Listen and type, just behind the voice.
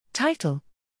Title: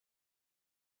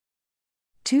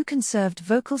 Two conserved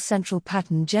vocal central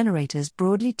pattern generators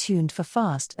broadly tuned for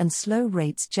fast and slow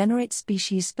rates generate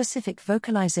species-specific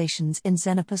vocalizations in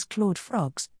Xenopus clawed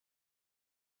frogs.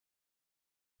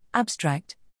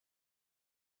 Abstract: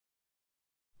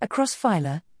 Across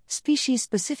phyla,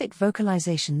 species-specific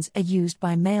vocalizations are used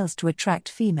by males to attract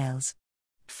females.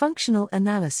 Functional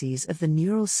analyses of the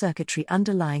neural circuitry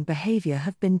underlying behavior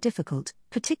have been difficult,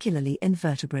 particularly in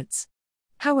vertebrates.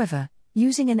 However,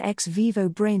 using an ex vivo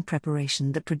brain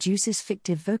preparation that produces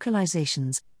fictive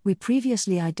vocalizations, we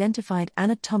previously identified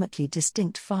anatomically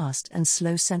distinct fast and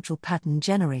slow central pattern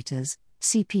generators,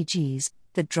 CPGs,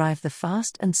 that drive the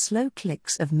fast and slow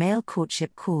clicks of male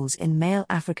courtship calls in male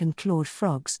African clawed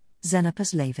frogs,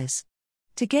 Xenopus laevis.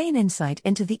 To gain insight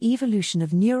into the evolution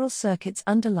of neural circuits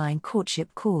underlying courtship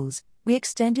calls, we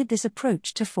extended this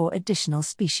approach to 4 additional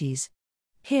species.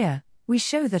 Here, we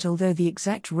show that although the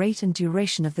exact rate and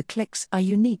duration of the clicks are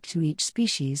unique to each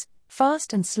species,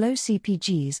 fast and slow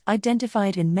CPGs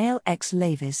identified in male X.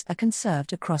 laevis are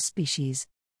conserved across species.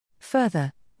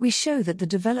 Further, we show that the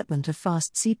development of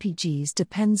fast CPGs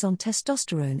depends on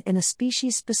testosterone in a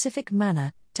species-specific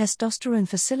manner. Testosterone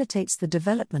facilitates the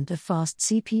development of fast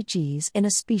CPGs in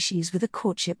a species with a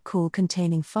courtship call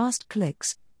containing fast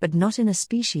clicks, but not in a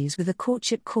species with a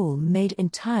courtship call made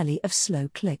entirely of slow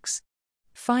clicks.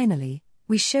 Finally,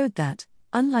 we showed that,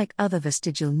 unlike other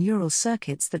vestigial neural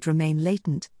circuits that remain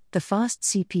latent, the fast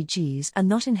CPGs are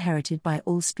not inherited by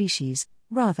all species,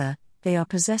 rather, they are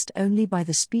possessed only by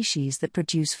the species that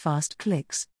produce fast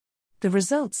clicks. The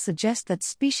results suggest that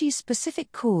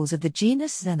species-specific calls of the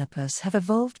genus Xenopus have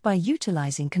evolved by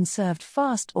utilizing conserved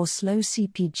fast or slow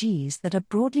CPGs that are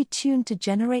broadly tuned to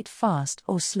generate fast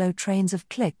or slow trains of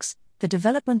clicks, the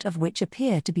development of which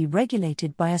appear to be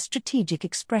regulated by a strategic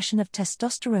expression of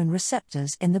testosterone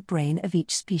receptors in the brain of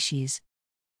each species.